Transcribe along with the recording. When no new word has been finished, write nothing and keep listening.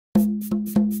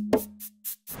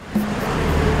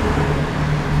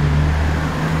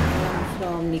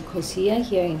Nicosia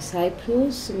here in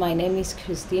Cyprus. My name is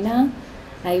Christina.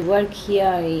 I work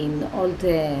here in old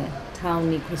town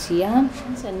Nicosia.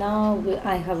 And now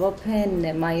I have opened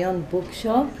my own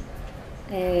bookshop.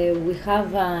 We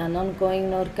have an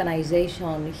ongoing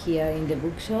organization here in the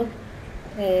bookshop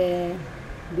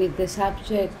with the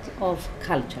subject of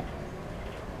culture.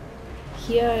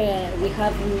 Here we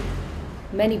have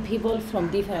many people from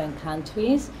different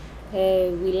countries.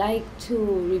 We like to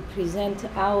represent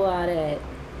our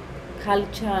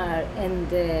culture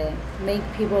and make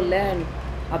people learn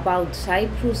about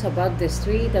Cyprus, about the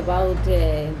street, about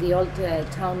the old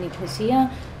town Nicosia.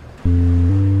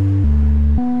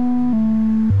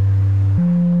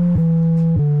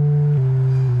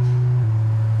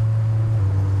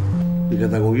 Η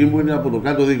καταγωγή μου είναι από το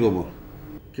κάτω Δίκομο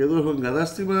και εδώ έχω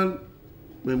εγκατάστημα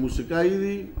με μουσικά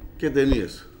είδη και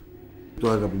ταινίες. Το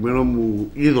αγαπημένο μου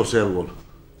είδος έργων,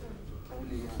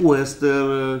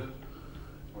 western,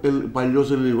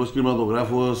 παλιός ελληνικός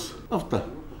κινηματογράφος, αυτά.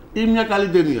 Ή μια καλή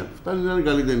ταινία, φτάνει να είναι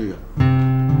καλή ταινία.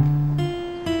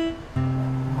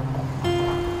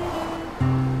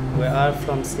 We are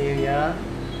from Syria.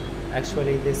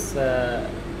 Actually this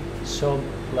shop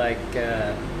like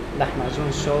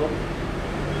lahmacun shop.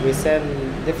 We sell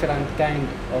different kind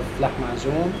of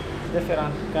lahmacun.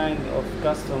 Different kind of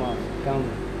customer come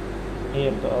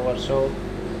here to our shop,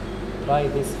 try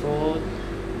this food,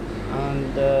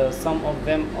 and some of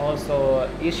them also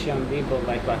Asian people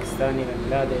like Pakistani,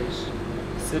 Bangladesh,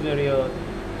 Cypriot.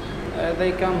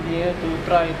 They come here to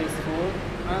try this food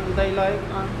and they like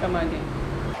and come again.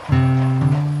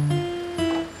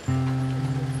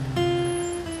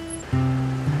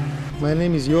 My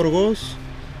name is Yorgos.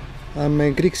 I'm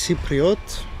a Greek Cypriot.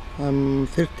 I'm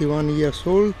 31 years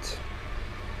old.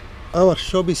 Our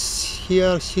shop is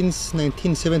here since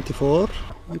 1974.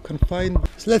 You can find,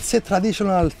 let's say,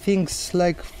 traditional things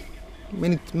like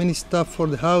many stuff for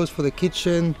the house, for the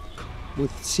kitchen,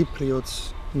 with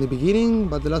Cypriots in the beginning,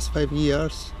 but the last 5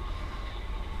 years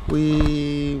we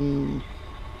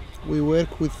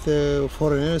work with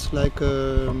foreigners like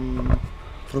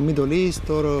from Middle East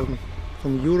or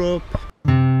from Europe.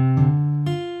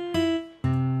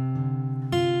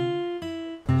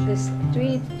 The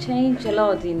street changed a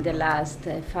lot in the last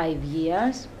 5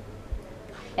 years,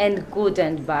 and good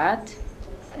and bad.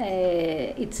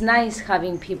 It's nice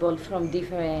having people from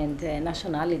different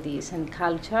nationalities and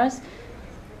cultures,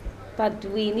 but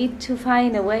we need to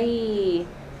find a way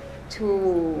to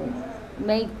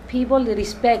make people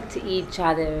respect each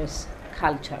other's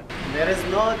culture. There is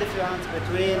no difference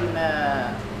between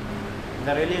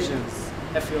the religions.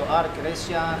 If you are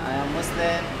Christian, I am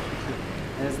Muslim,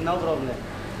 there is no problem.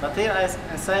 But here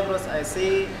in Cyprus, I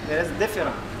see there is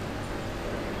difference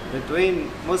between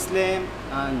Muslim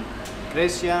and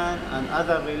Christian and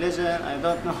other religion. I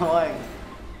don't know why.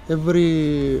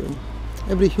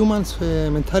 Every human's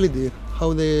mentality, how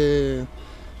they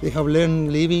have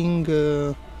learned living.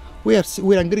 We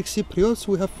are Greek Cypriots.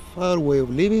 We have our way of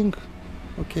living.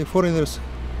 Okay, foreigners,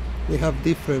 they have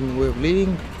different way of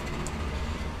living.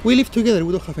 We live together.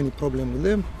 We don't have any problem with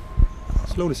them.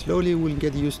 Slowly, we'll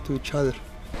get used to each other.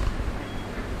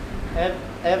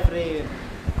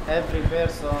 Every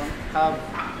person have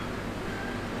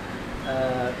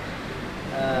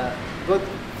good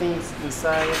things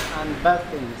inside and bad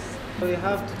things. We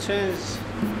have to change,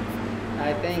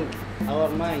 I think, our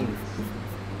minds.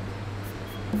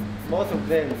 Both of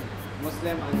them,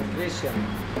 Muslim and Christian,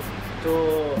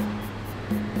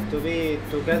 to be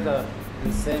together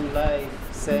in same life,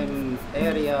 same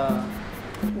area.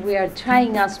 We are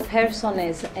trying as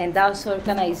persons and as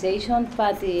organization,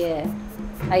 but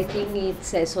I think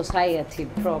it's a society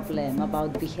problem about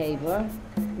behavior.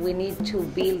 We need to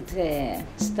build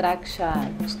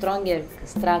stronger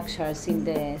structures in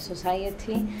the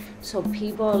society so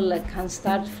people can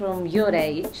start from your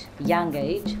age, young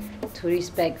age, to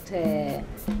respect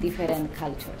different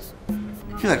cultures.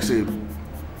 Κοίταξε,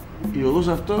 η οδός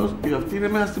αυτή είναι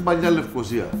μέσα στην παλιά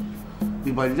Λευκοσία. Η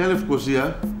παλιά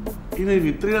Λευκοσία είναι η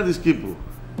βιτρίνα της Κύπρου.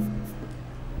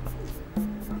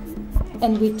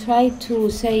 And we try to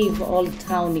save Old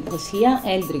Town Nicosia,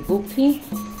 Eldri Goufi,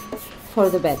 for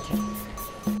the better.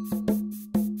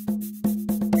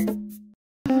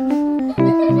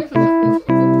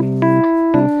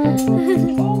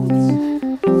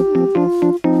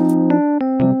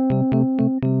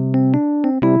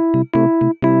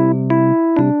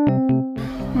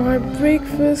 My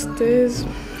breakfast is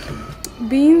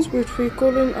beans, which we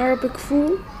call in Arabic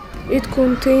fool. It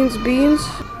contains beans,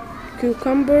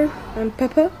 cucumber and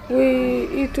pepper. We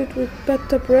eat it with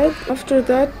pita bread. After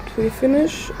that we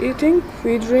finish eating,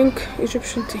 we drink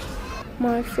Egyptian tea.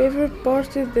 My favorite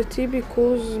part is the tea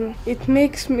because it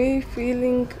makes me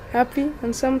feeling happy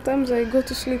and sometimes I go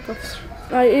to sleep after.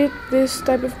 I eat this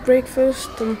type of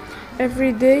breakfast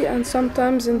every day and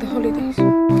sometimes in the holidays.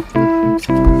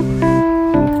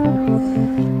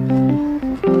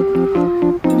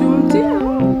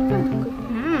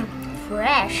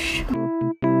 Fresh.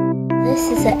 This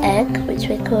is an egg which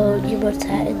we call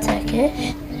yumurta in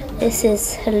Turkish. This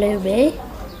is halloumi,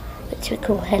 which we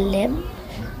call hellim.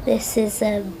 This is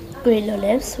green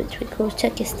olives, which we call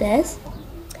chekistes.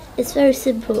 It's very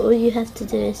simple. All you have to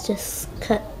do is just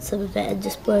cut some of it and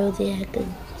just boil the egg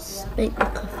and just make the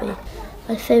coffee.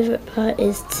 My favourite part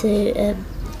is to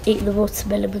eat the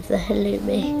watermelon with the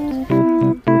halloumi.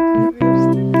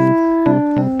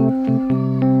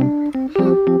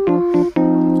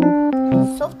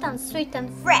 Soft and sweet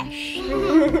and fresh.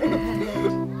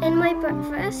 In my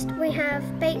breakfast we have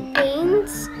baked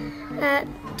beans,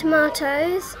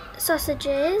 tomatoes,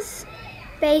 sausages,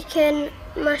 bacon,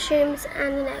 mushrooms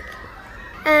and an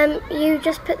egg. You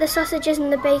just put the sausages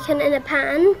and the bacon in a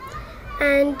pan,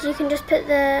 and you can just put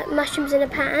the mushrooms in a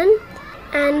pan,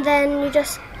 and then you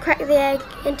just crack the egg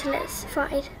until it's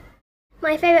fried.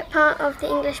 My favourite part of the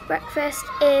English breakfast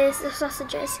is the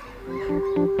sausages.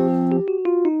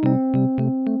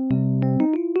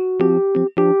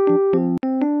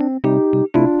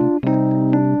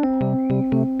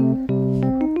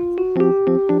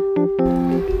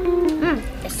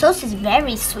 The sauce is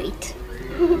very sweet.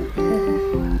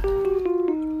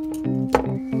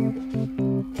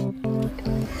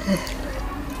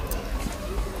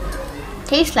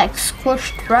 Tastes like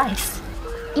scorched rice.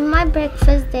 In my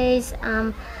breakfast there is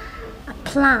a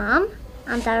plum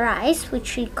and a rice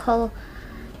which we call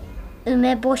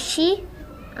umeboshi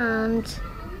and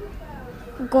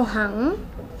gohan.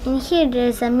 In here there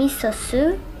is a miso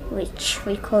soup which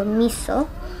we call miso.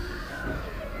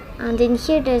 And in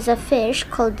here there's a fish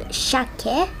called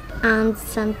shake and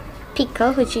some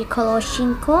pickle which we call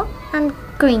oshinko and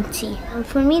green tea. And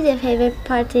for me the favorite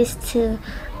part is to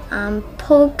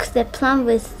poke the plum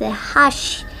with the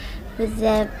hash, with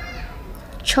the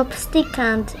chopstick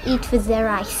and eat with the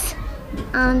rice.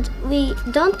 And we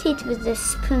don't eat with the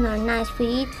spoon or knife, we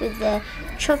eat with the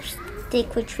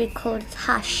chopstick which we call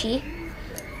hashi.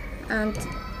 And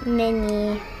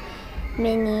many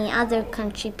other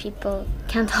country people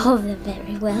can't hold them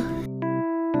very well.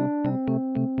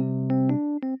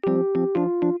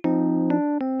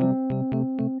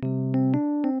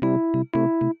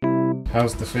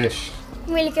 How's the fish?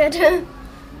 Really good.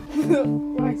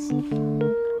 Rice.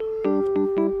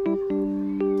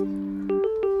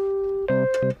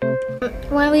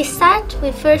 When we start,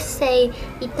 we first say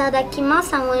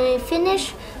itadakimasu, and when we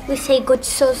finish, we say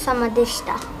gochusou-sama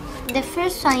deshita. The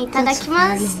first one,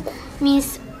 itadakimasu,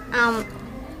 means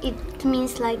it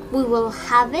means like we will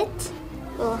have it,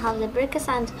 we will have the breakfast,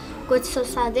 and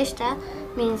gochusou-sama deshita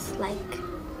means like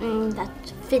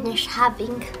that finish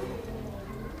having.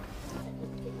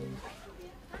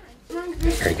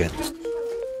 Very good.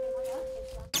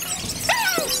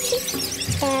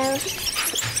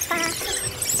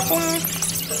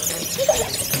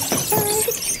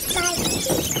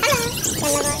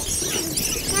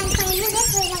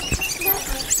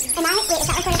 Am I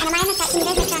recording? Am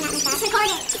I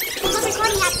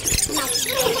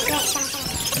recording?